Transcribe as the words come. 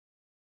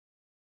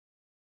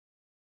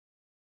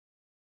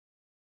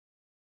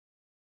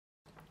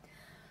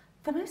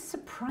The most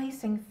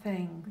surprising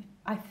thing,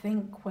 I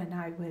think, when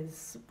I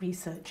was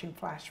researching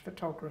flash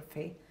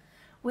photography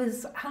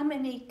was how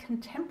many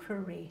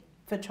contemporary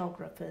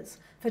photographers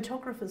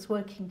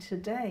working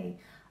today,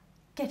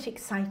 get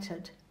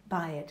excited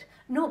by it.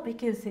 Not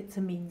because it's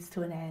a means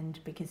to an end,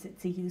 because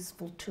it's a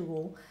useful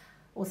tool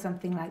or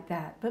something like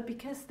that, but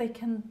because they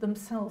can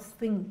themselves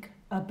think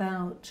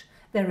about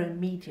their own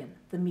medium,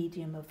 the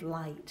medium of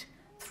light,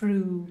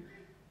 through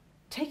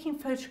taking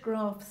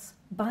photographs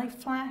by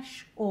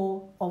flash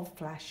or of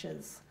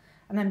flashes.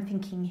 And I'm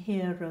thinking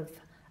here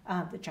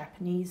of the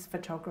Japanese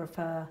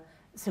photographer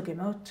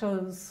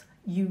Sugimoto's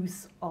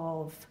use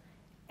of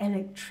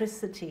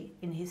electricity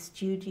in his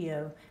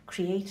studio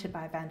created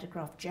by a Van de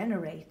Graaff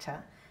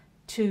generator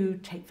to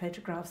take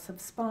photographs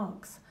of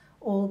sparks,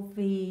 or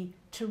the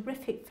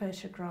terrific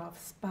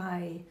photographs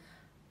by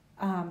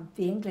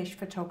the English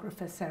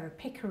photographer Sarah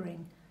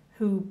Pickering,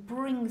 who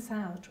brings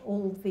out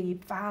all the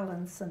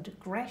violence and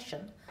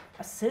aggression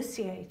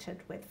associated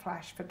with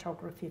flash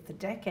photography for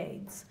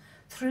decades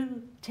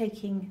through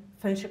taking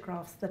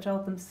photographs that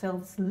are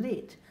themselves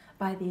lit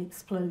by the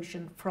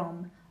explosion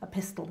from a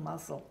pistol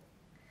muzzle.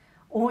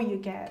 Or you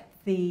get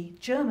the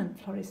German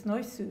Floris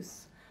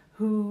Neusus,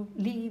 who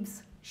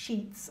leaves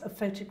sheets of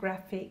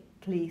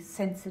photographically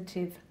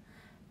sensitive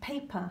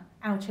paper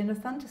out in a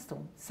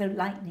thunderstorm, so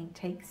lightning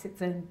takes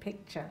its own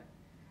picture.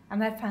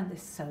 And I found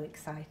this so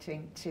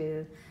exciting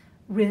to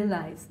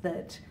realize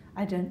that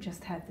I don't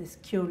just have this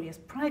curious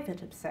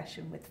private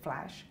obsession with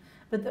flash,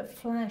 but that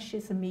flash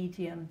is a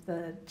medium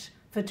that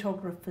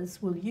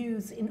photographers will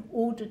use in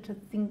order to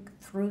think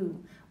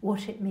through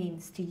what it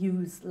means to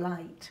use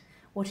light,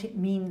 what it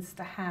means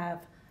to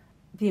have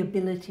the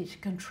ability to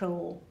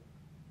control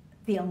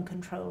the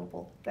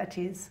uncontrollable, that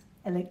is,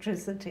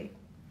 electricity,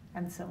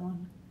 and so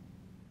on.